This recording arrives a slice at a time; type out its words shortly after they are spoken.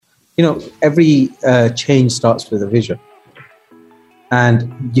every change starts with a vision.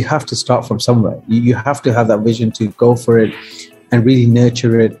 And you have to start from somewhere. You have to have that vision to go for it and really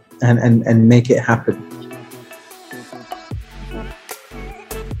nurture it and make it happen.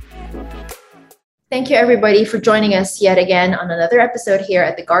 Thank you, everybody, for joining us yet again on another episode here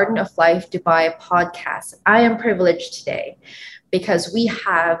at the Garden of Life Dubai podcast. I am privileged today because we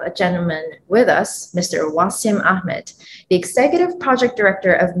have a gentleman with us, Mr. Wassim Ahmed, the Executive Project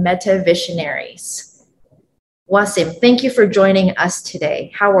Director of Metavisionaries. Wassim, thank you for joining us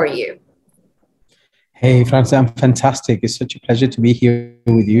today. How are you? Hey, Francis, I'm fantastic. It's such a pleasure to be here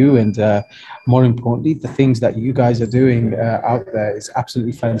with you. And more importantly, the things that you guys are doing out there is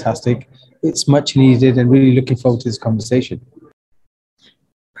absolutely fantastic. It's much needed and really looking forward to this conversation.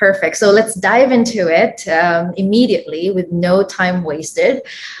 Perfect. So let's dive into it immediately with no time wasted.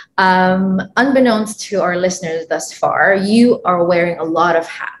 Unbeknownst to our listeners thus far, you are wearing a lot of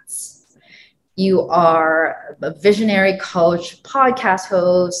hats. You are a visionary coach, podcast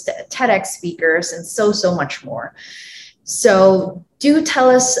host, TEDx speakers, and so much more. So do tell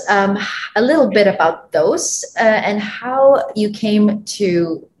us a little bit about those and how you came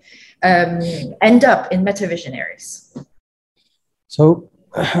to end up in Metavisionaries. So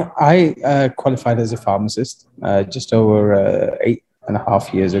I qualified as a pharmacist just over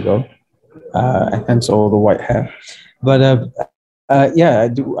 8.5 years ago, and hence all the white hair. But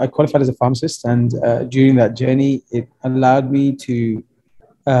I qualified as a pharmacist, and during that journey, it allowed me to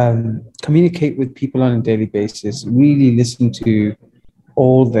communicate with people on a daily basis, really listen to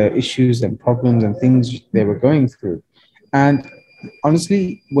all the issues and problems and things they were going through. And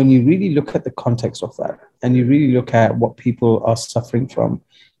honestly, when you really look at the context of that and you really look at what people are suffering from,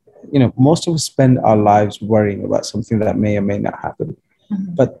 most of us spend our lives worrying about something that may or may not happen.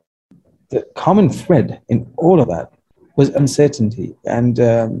 Mm-hmm. But the common thread in all of that was uncertainty. And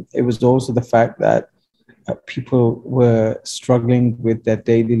it was also the fact that people were struggling with their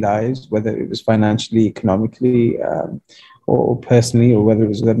daily lives, whether it was financially, economically, or personally, or whether it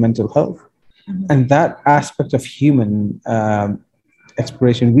was their mental health. Mm-hmm. And that aspect of human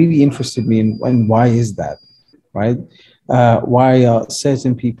exploration really interested me in why is that, right? Why are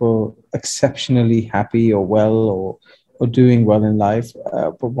certain people exceptionally happy or well or doing well in life,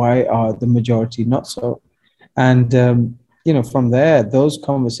 but why are the majority not so? And, from there, those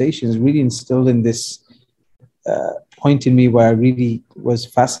conversations really instilled in this point in me where I really was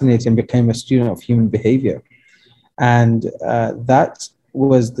fascinated and became a student of human behavior. And that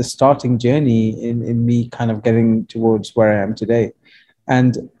was the starting journey in me kind of getting towards where I am today.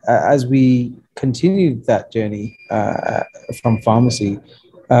 And as we continued that journey from pharmacy,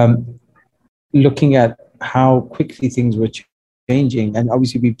 looking at how quickly things were changing, and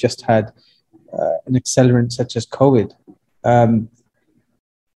obviously we've just had an accelerant such as COVID,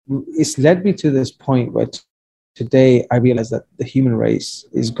 it's led me to this point where today I realize that the human race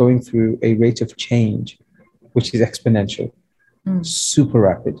is going through a rate of change which is exponential, super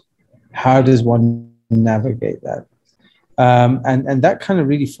rapid. How does one navigate that? And that kind of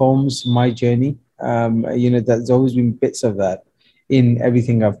really forms my journey. There's always been bits of that in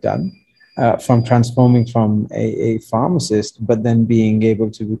everything I've done, from transforming from a pharmacist, but then being able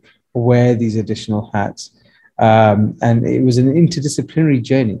to wear these additional hats. And it was an interdisciplinary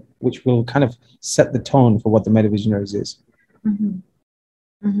journey, which will kind of set the tone for what the Metavisionaries is. Mm-hmm.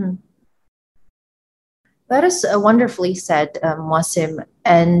 Mm-hmm. That is wonderfully said, Wassim.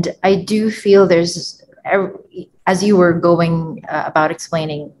 And I do feel there's, as you were going about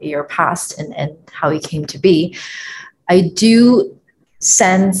explaining your past and how you came to be, I do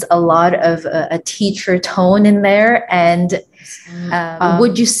sense a lot of a teacher tone in there. And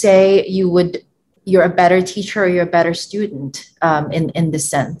would you say you're a better teacher or you're a better student in this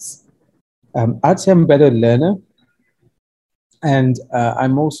sense? I'd say I'm a better learner. And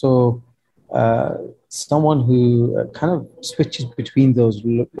I'm also someone who kind of switches between those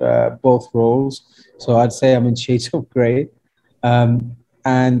both roles. So I'd say I'm in shades of gray.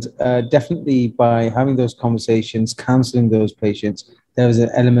 And definitely by having those conversations, counseling those patients, there was an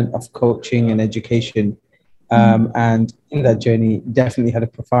element of coaching and education. And in that journey, definitely had a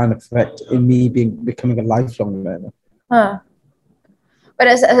profound effect in me becoming a lifelong learner. Huh. But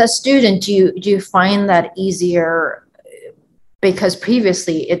as a student, do you find that easier? Because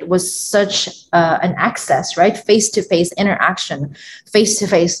previously it was such an access, right? Face-to-face interaction,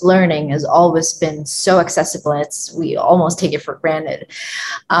 face-to-face learning has always been so accessible. We almost take it for granted.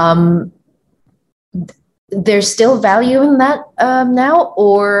 There's still value in that now,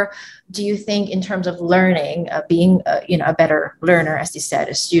 or do you think in terms of learning, being a better learner, as you said,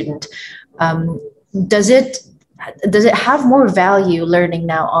 a student, does it does it have more value learning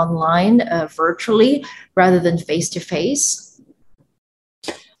now online, virtually, rather than face to face?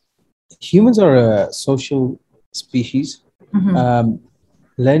 Humans are a social species.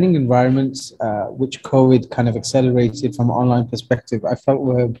 Learning environments, which COVID kind of accelerated from an online perspective, I felt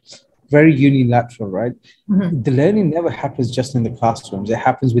were very unilateral, right? The learning never happens just in the classrooms. It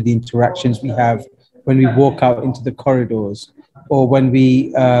happens with the interactions we have when we walk out into the corridors, or when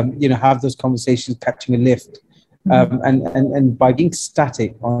we, have those conversations catching a lift. And by being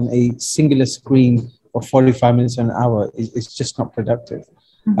static on a singular screen for 45 minutes or an hour is just not productive.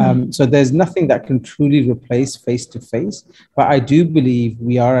 So there's nothing that can truly replace face to face. But I do believe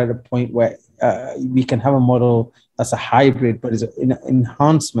we are at a point where we can have a model that's a hybrid, but is an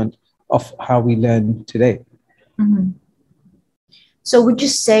enhancement of how we learn today. So would you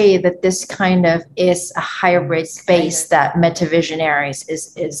say that this kind of is a hybrid space that Metavisionaries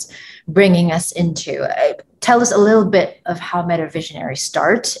is bringing us into? Tell us a little bit of how Metavisionaries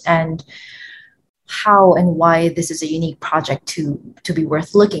start and how and why this is a unique project to be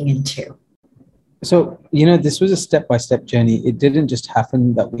worth looking into. So, this was a step-by-step journey. It didn't just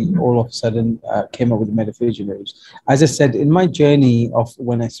happen that we all of a sudden came up with Metavisionaries. As I said, in my journey of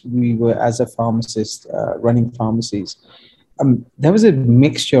when we were as a pharmacist running pharmacies, there was a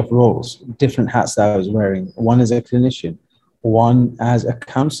mixture of roles, different hats that I was wearing. One as a clinician, one as a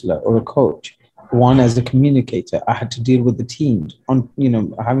counselor or a coach, one as a communicator. I had to deal with the teams on,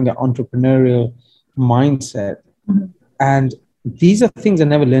 having an entrepreneurial mindset. And these are things I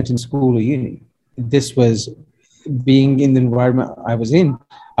never learned in school or uni. This was being in the environment I was in.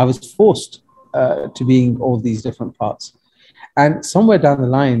 I was forced to being all these different parts. And somewhere down the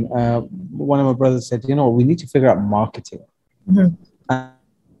line, one of my brothers said, we need to figure out marketing.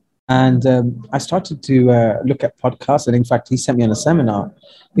 And I started to look at podcasts. And in fact, he sent me on a seminar.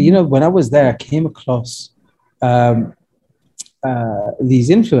 But, when I was there, I came across these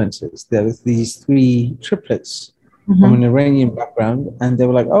influencers. There was these three triplets from an Iranian background. And they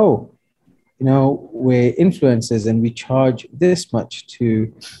were like, we're influencers and we charge this much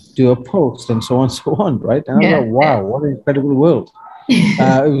to do a post and so on, so on, right? And I was like, wow, what an incredible world.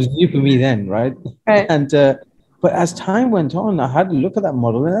 It was new for me then, right? And but as time went on, I had to look at that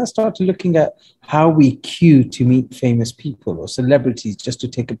model and I started looking at how we queue to meet famous people or celebrities just to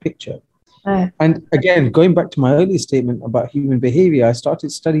take a picture. And again, going back to my earlier statement about human behavior, I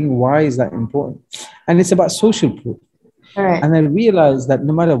started studying why is that important. And it's about social proof. And I realized that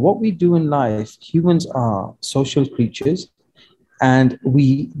no matter what we do in life, humans are social creatures and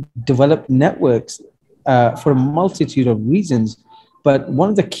we develop networks for a multitude of reasons. But one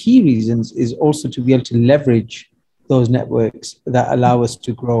of the key reasons is also to be able to leverage those networks that allow us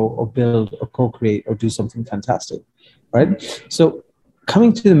to grow or build or co-create or do something fantastic, right? So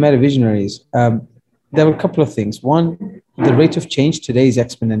coming to the Metavisionaries, there were a couple of things. One, the rate of change today is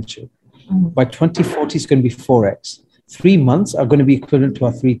exponential. By 2040, it's going to be 4x. 3 months are going to be equivalent to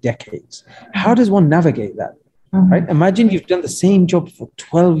our 3 decades. How does one navigate that? Right? Imagine you've done the same job for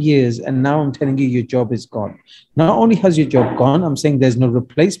 12 years and now I'm telling you your job is gone. Not only has your job gone, I'm saying there's no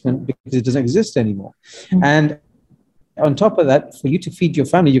replacement because it doesn't exist anymore. And on top of that, for you to feed your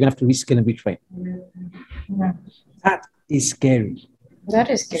family, you're going to have to reskill and retrain. That is scary. That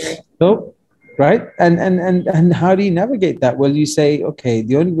is scary. So, right? And how do you navigate that? Well, you say, okay,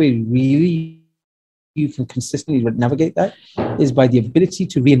 the only way really you can consistently navigate that is by the ability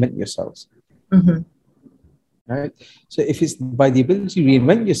to reinvent yourselves. Right? So if it's by the ability to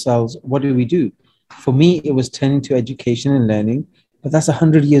reinvent yourselves, what do? For me, it was turning to education and learning, but that's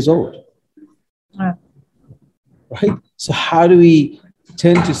 100 years old. Right? So how do we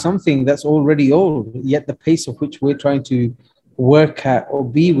turn to something that's already old, yet the pace of which we're trying to work at or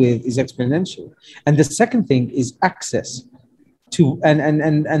be with is exponential? And the second thing is access to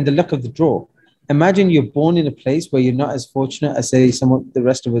and the luck of the draw. Imagine you're born in a place where you're not as fortunate as, say, some of the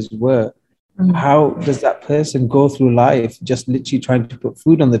rest of us were. How does that person go through life just literally trying to put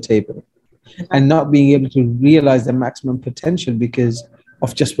food on the table and not being able to realize their maximum potential because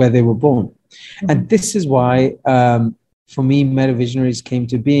of just where they were born? And this is why, for me, Metavisionaries came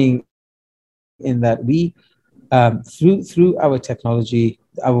to being, in that we, through our technology,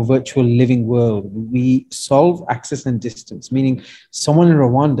 our virtual living world, we solve access and distance, meaning someone in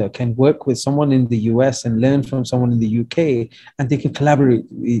Rwanda can work with someone in the US and learn from someone in the UK, and they can collaborate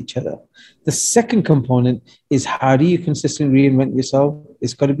with each other. The second component is, how do you consistently reinvent yourself?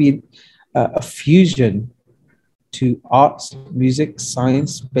 It's got to be a fusion to arts, music,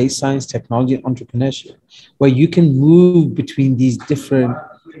 science, space science, technology, and entrepreneurship, where you can move between these different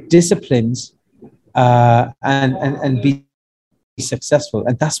disciplines and be successful.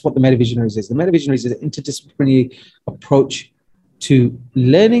 And that's what the Metavisionaries is. The Metavisionaries is an interdisciplinary approach to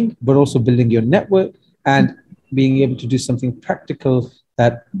learning, but also building your network and being able to do something practical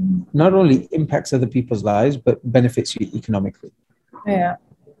that not only impacts other people's lives, but benefits you economically. Yeah.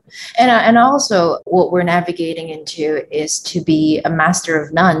 And also what we're navigating into is to be a master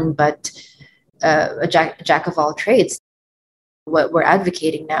of none, but a jack of all trades. What we're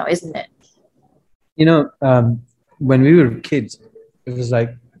advocating now, isn't it? You know, when we were kids, it was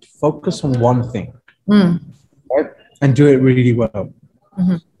like focus on one thing, right? And do it really well.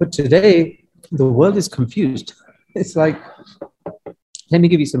 But today, the world is confused. It's like, let me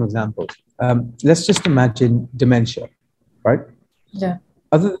give you some examples. Let's just imagine dementia, right? Yeah.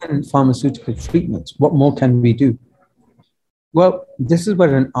 Other than pharmaceutical treatments, what more can we do? Well, this is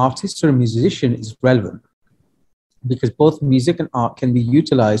where an artist or a musician is relevant, because both music and art can be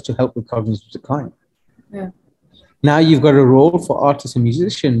utilized to help with cognitive decline. Yeah. Now you've got a role for artists and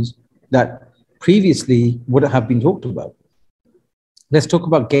musicians that previously wouldn't have been talked about. Let's talk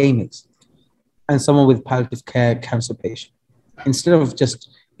about gamers and someone with palliative care cancer patient. Instead of just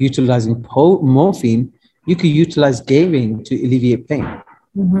utilizing morphine, you could utilize gaming to alleviate pain.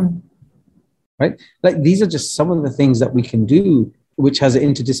 Right? Like these are just some of the things that we can do, which has an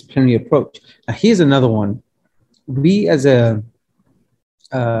interdisciplinary approach. Now, here's another one. We as an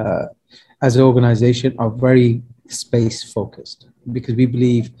organization are very space focused because we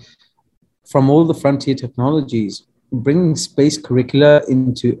believe from all the frontier technologies, bringing space curricula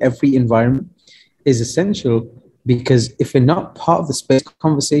into every environment is essential, because if we're not part of the space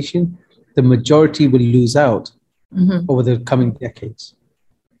conversation, the majority will lose out over the coming decades.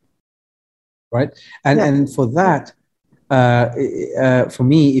 Right? And for that, for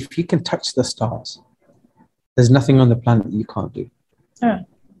me, if you can touch the stars, there's nothing on the planet you can't do. Yeah,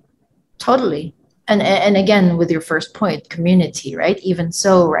 totally. And again, with your first point, community, right? Even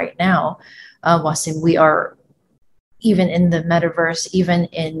so, right now, Wassim, we are even in the metaverse, even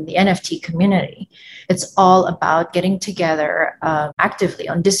in the NFT community. It's all about getting together actively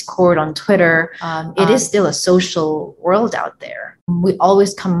on Discord, on Twitter. It is still a social world out there. We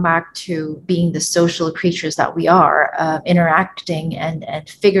always come back to being the social creatures that we are, interacting and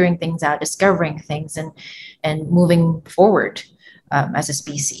figuring things out, discovering things and moving forward as a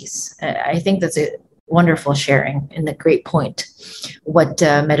species. I think that's a wonderful sharing and a great point, what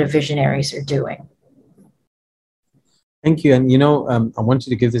Metavisionaries are doing. Thank you. And, you know, I wanted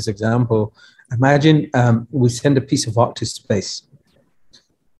to give this example. Imagine we send a piece of art to space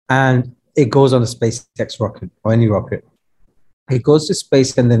and it goes on a SpaceX rocket or any rocket. It goes to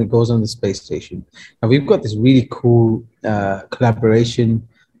space and then it goes on the space station. Now, we've got this really cool collaboration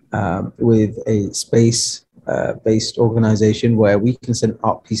with a space-based organization where we can send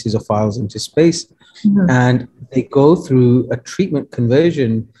art pieces or files into space. And they go through a treatment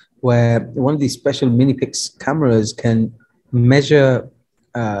conversion where one of these special mini-pix cameras can measure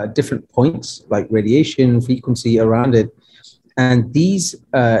different points like radiation, frequency around it. And these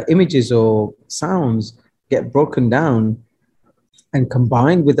images or sounds get broken down and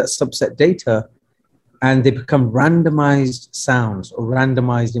combined with that subset data, and they become randomized sounds or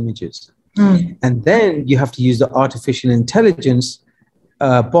randomized images. And then you have to use the artificial intelligence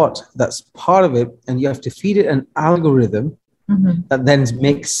bot that's part of it, and you have to feed it an algorithm that then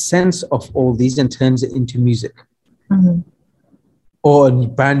makes sense of all these and turns it into music or a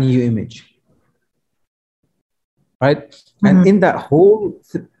brand new image, right? And in that whole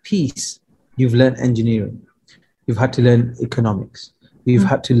piece, you've learned engineering, you've had to learn economics, you've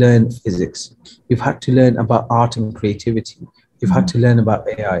had to learn physics, you've had to learn about art and creativity, you've had to learn about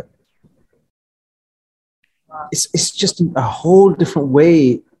AI. It's just a whole different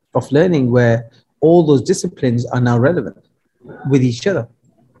way of learning where all those disciplines are now relevant with each other.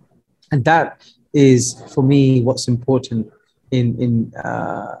 And that is, for me, what's important in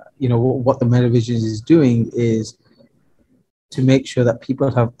you know, what the Metavisions is doing is to make sure that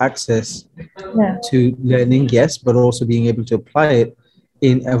people have access to learning, yes, but also being able to apply it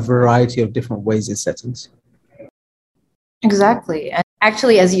in a variety of different ways and settings. Exactly. And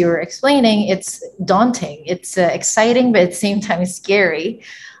actually, as you were explaining, it's daunting. It's exciting, but at the same time, it's scary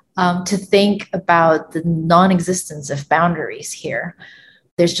to think about the non-existence of boundaries here.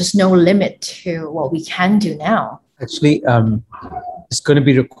 There's just no limit to what we can do now. Actually, it's going to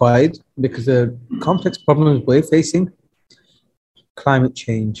be required because the complex problems we're facing, climate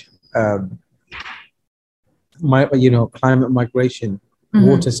change, climate migration,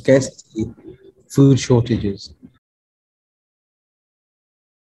 water scarcity, food shortages.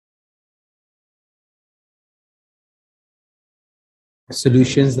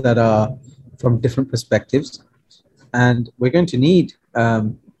 Solutions that are from different perspectives And we're going to need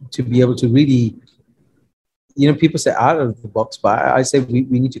to be able to really, people say out of the box, but I say we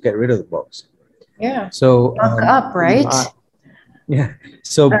need to get rid of the box. Yeah. So, Knock up, right? yeah.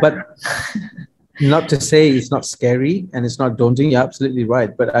 So, but not to say it's not scary and it's not daunting. You're absolutely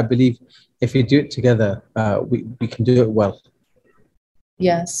right. But I believe if we do it together, we can do it well.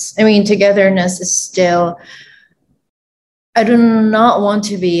 Yes. I mean, togetherness is still, I do not want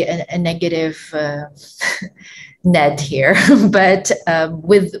to be a negative Ned here, but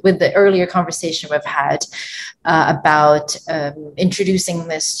with the earlier conversation we've had about introducing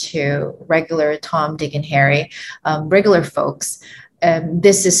this to regular Tom, Dick, and Harry, regular folks,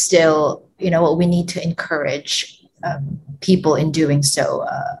 this is still, what we need to encourage people in doing so,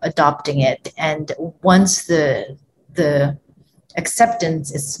 adopting it. And once the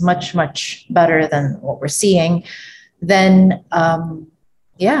acceptance is much, much better than what we're seeing, then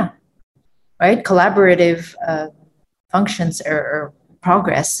right, collaborative functions or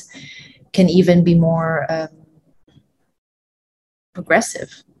progress can even be more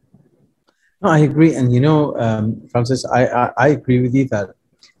progressive. No, I agree. And, Francis, I agree with you that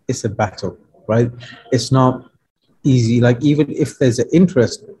it's a battle, right? It's not easy. Like, even if there's an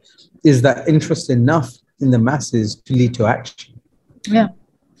interest, is that interest enough in the masses to lead to action? Yeah.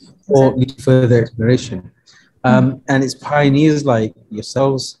 Or lead to further exploration? And it's pioneers like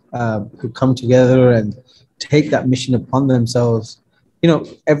yourselves who come together and take that mission upon themselves.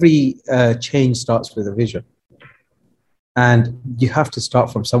 Every change starts with a vision. And you have to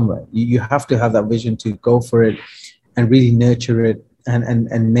start from somewhere. You have to have that vision to go for it and really nurture it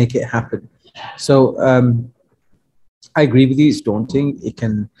and make it happen. So I agree with you. It's daunting. It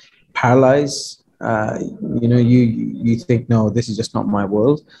can paralyze. You think, no, this is just not my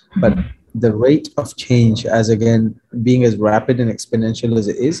world. But the rate of change, as again, being as rapid and exponential as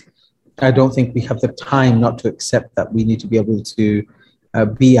it is, I don't think we have the time not to accept that we need to be able to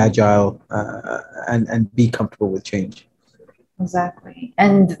be agile and be comfortable with change. Exactly.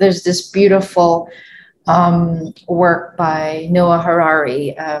 And there's this beautiful work by Noah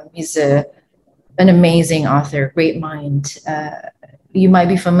Harari. He's an amazing author, great mind. You might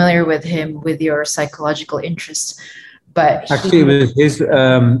be familiar with him with your psychological interests, but actually, with his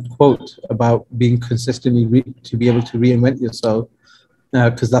quote about being consistently to be able to reinvent yourself,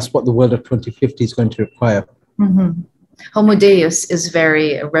 because that's what the world of 2050 is going to require. Mm-hmm. Homo Deus is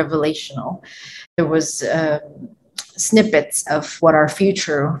very revelational. There was snippets of what our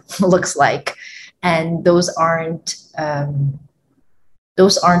future looks like, and those aren't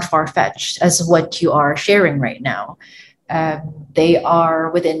far-fetched as what you are sharing right now. They are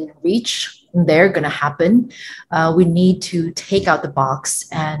within reach. They're going to happen. We need to take out the box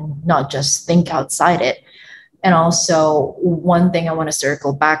and not just think outside it. And also, one thing I want to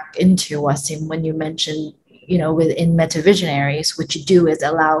circle back into, Wassim, when you mentioned, within Metavisionaries, what you do is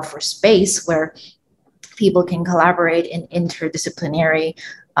allow for space where people can collaborate in interdisciplinary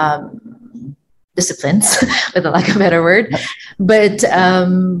disciplines, with a lack of a better word. But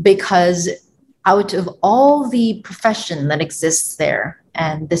because out of all the profession that exists there,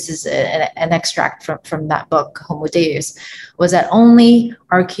 and this is an extract from that book, Homo Deus, was that only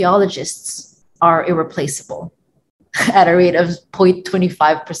archaeologists are irreplaceable at a rate of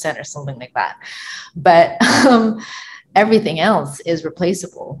 0.25% or something like that. But everything else is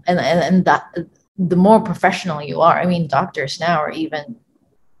replaceable. And that the more professional you are, I mean, doctors now are even,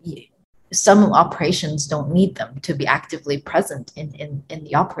 some operations don't need them to be actively present in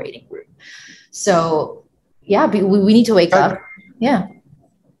the operating room. So yeah, we need to wake up. Yeah.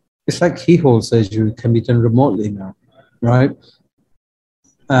 It's like keyhole surgery can be done remotely now, right?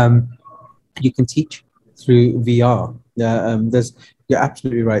 You can teach through VR. You're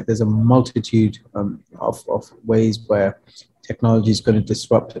absolutely right. There's a multitude of ways where technology is going to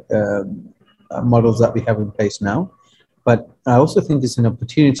disrupt models that we have in place now. But I also think it's an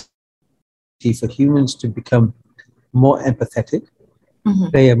opportunity for humans to become more empathetic,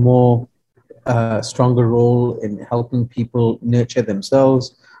 play a more stronger role in helping people nurture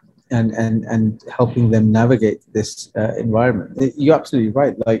themselves and helping them navigate this environment. You're absolutely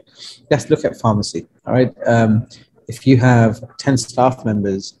right. Like, let's look at pharmacy. All right. If you have 10 staff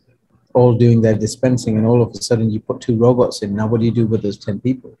members all doing their dispensing and all of a sudden you put 2 robots in, now what do you do with those 10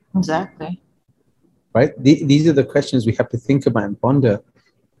 people? Exactly. Right. These are the questions we have to think about and ponder.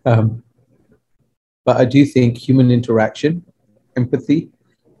 But I do think human interaction, empathy,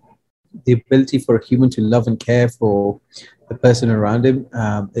 the ability for a human to love and care for the person around him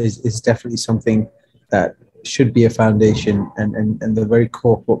is definitely something that should be a foundation and the very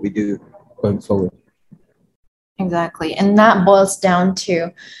core of what we do going forward. Exactly. And that boils down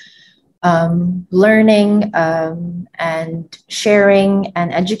to learning and sharing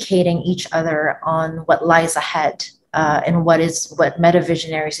and educating each other on what lies ahead, and what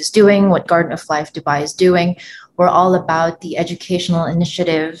Metavisionaries is doing, what Garden of Life Dubai is doing. We're all about the educational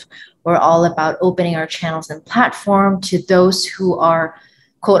initiative. We're all about opening our channels and platform to those who are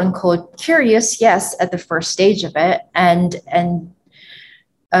quote unquote curious, yes, at the first stage of it, and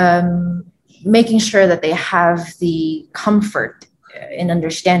making sure that they have the comfort in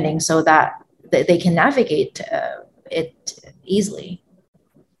understanding so that they can navigate it easily.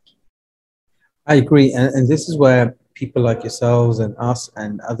 I agree. And this is where people like yourselves and us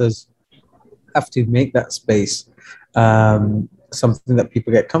and others have to make that space something that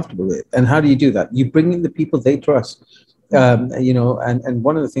people get comfortable with. And how do you do that? You bring in the people they trust. And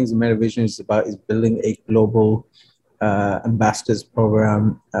one of the things the Metavision is about is building a global ambassadors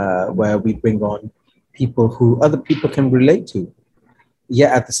program where we bring on people who other people can relate to,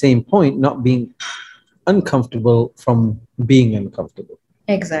 yet at the same point not being uncomfortable from being uncomfortable.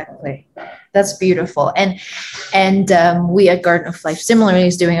 Exactly. That's beautiful. And we at Garden of Life similarly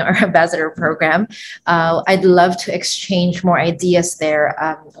is doing our ambassador program. I'd love to exchange more ideas there,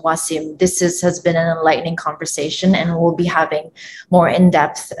 Wassim. This has been an enlightening conversation, and we'll be having more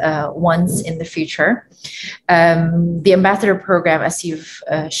in-depth ones in the future. The ambassador program, as you've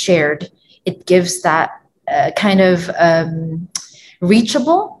shared, it gives that kind of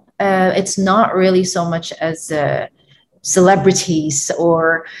reachable. It's not really so much as celebrities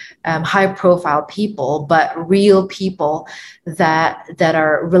or high profile people, but real people that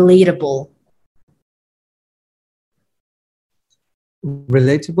are relatable.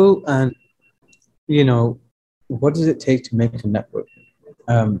 Relatable, and what does it take to make a network?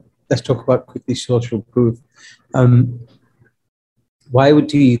 Let's talk about quickly social proof. Why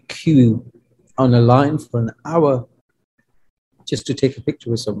would you queue on a line for an hour just to take a picture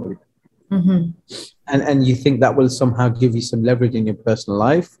with somebody? Mm-hmm. And you think that will somehow give you some leverage in your personal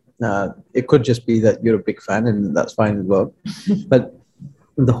life? It could just be that you're a big fan, and that's fine as well. But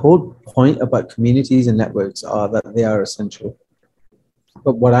the whole point about communities and networks are that they are essential.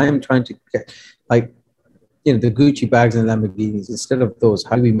 But what I am trying to get, the Gucci bags and Lamborghinis, instead of those,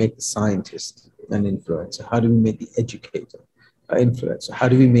 how do we make the scientist an influencer? How do we make the educator an influencer? How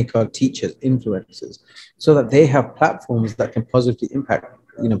do we make our teachers influencers so that they have platforms that can positively impact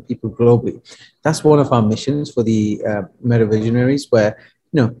people globally? That's one of our missions for the Metavisionaries, where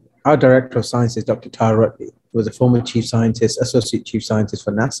our director of science is Dr. Tara Rutley, who was a former associate chief scientist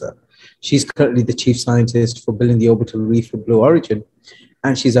for NASA. She's currently the chief scientist for building the orbital reef for Blue Origin,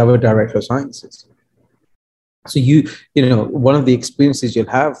 and she's our director of sciences. So one of the experiences you'll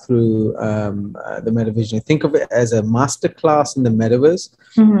have through the Metavision, think of it as a masterclass in the metaverse,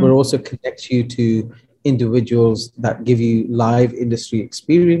 Mm-hmm. but also connects you to individuals that give you live industry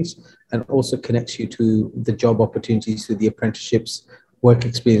experience, and also connects you to the job opportunities through the apprenticeships, work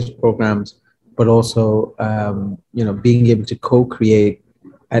experience programs, but also being able to co-create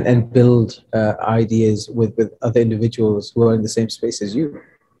and build ideas with other individuals who are in the same space as you.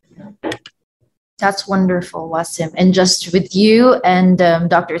 That's wonderful, Wassim. And just with you and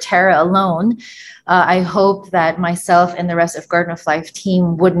Dr. Tara alone, I hope that myself and the rest of Garden of Life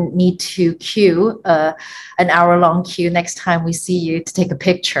team wouldn't need to queue an hour-long queue next time we see you to take a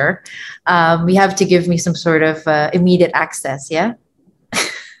picture. You have to give me some sort of immediate access, yeah?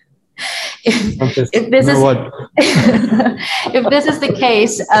 if this is the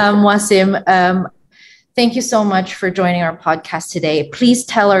case, Wassim, thank you so much for joining our podcast today. Please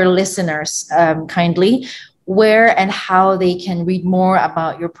tell our listeners kindly where and how they can read more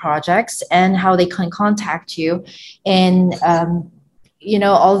about your projects and how they can contact you, and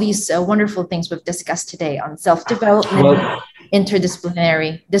all these wonderful things we've discussed today on self-development,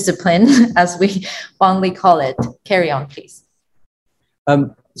 interdisciplinary discipline, as we fondly call it. Carry on, please.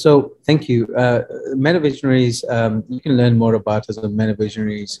 So thank you. Metavisionaries, you can learn more about us on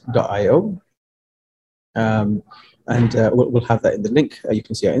metavisionaries.io. And we'll have that in the link. You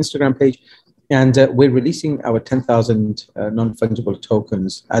can see our Instagram page. And we're releasing our 10,000 non-fungible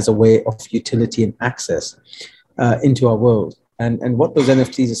tokens as a way of utility and access into our world. And what those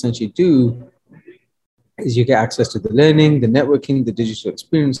NFTs essentially do is you get access to the learning, the networking, the digital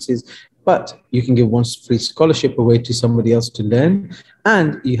experiences, but you can give one free scholarship away to somebody else to learn.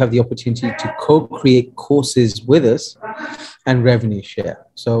 And you have the opportunity to co-create courses with us and revenue share.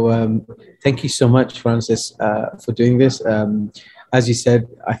 So thank you so much, Francis, for doing this. As you said,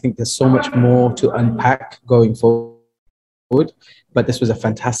 I think there's so much more to unpack going forward, but this was a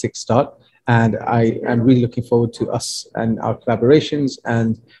fantastic start. And I am really looking forward to us and our collaborations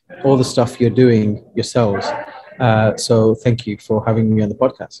and all the stuff you're doing yourselves. So thank you for having me on the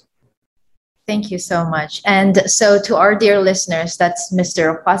podcast. Thank you so much. And so to our dear listeners, that's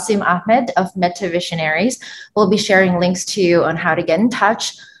Mr. Wassim Ahmed of Metavisionaries. We'll be sharing links to you on how to get in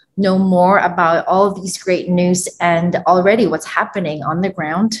touch, know more about all of these great news and already what's happening on the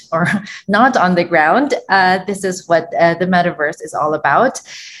ground or not on the ground. This is what the metaverse is all about.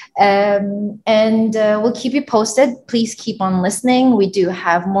 And we'll keep you posted. Please keep on listening. We do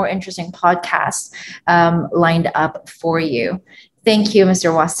have more interesting podcasts lined up for you. Thank you,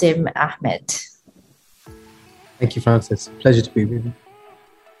 Mr. Wassim Ahmed. Thank you, Francis. Pleasure to be with you.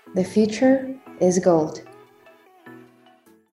 The future is gold.